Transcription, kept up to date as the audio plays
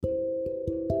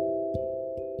Hey,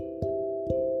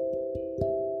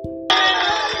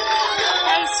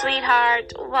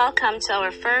 sweetheart. Welcome to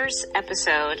our first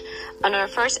episode. On our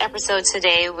first episode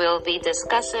today, we'll be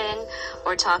discussing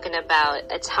or talking about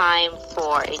a time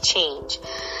for a change.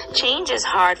 Change is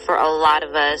hard for a lot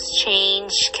of us.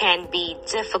 Change can be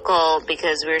difficult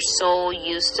because we're so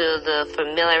used to the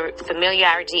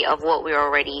familiarity of what we're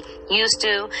already used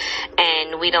to,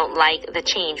 and we don't like the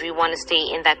change. We want to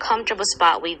stay in that comfortable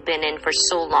spot we've been in for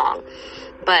so long.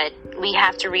 But we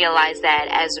have to realize that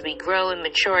as we grow and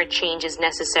mature, change is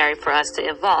necessary for us to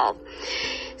evolve.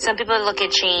 Some people look at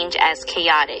change as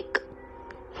chaotic.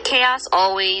 Chaos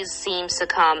always seems to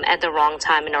come at the wrong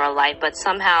time in our life, but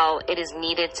somehow it is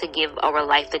needed to give our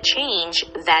life the change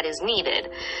that is needed.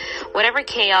 Whatever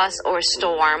chaos or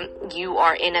storm you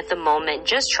are in at the moment,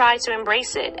 just try to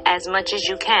embrace it as much as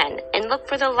you can and look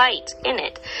for the light in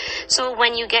it. So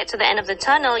when you get to the end of the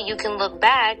tunnel, you can look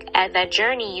back at that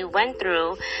journey you went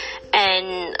through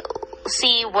and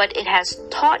see what it has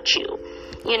taught you.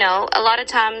 You know, a lot of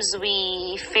times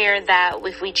we fear that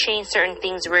if we change certain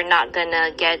things, we're not going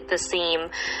to get the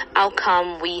same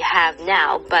outcome we have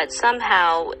now. But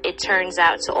somehow it turns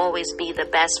out to always be the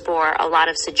best for a lot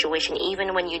of situations,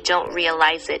 even when you don't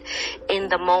realize it in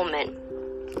the moment.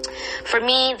 For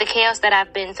me, the chaos that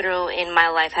I've been through in my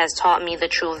life has taught me the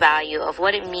true value of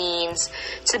what it means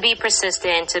to be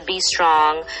persistent, to be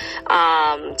strong,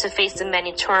 to face the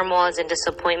many turmoils and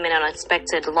disappointment and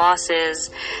unexpected losses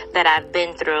that I've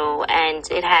been through, and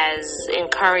it has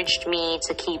encouraged me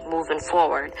to keep moving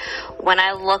forward. When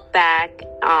I look back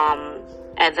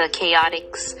at the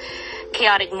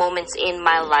chaotic moments in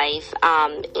my life,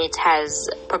 it has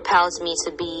propelled me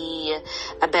to be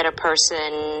a better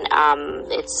person.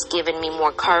 It's given me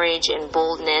more courage and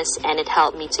boldness, and it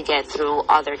helped me to get through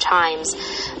other times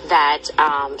that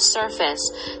surface.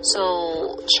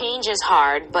 So change is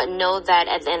hard, but know that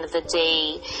at the end of the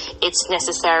day, it's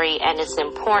necessary and it's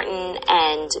important,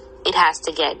 and it has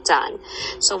to get done.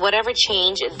 So whatever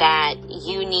change that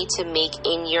you need to make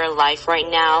in your life right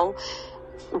now,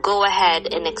 go ahead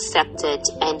and accept it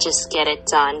and just get it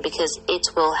done, because it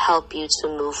will help you to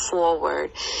move forward.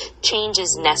 Change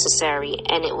is necessary,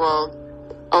 and it will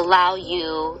allow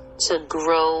you to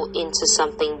grow into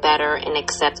something better and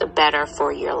accept a better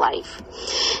for your life.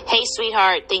 Hey,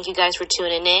 sweetheart, thank you guys for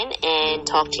tuning in, and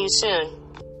talk to you soon.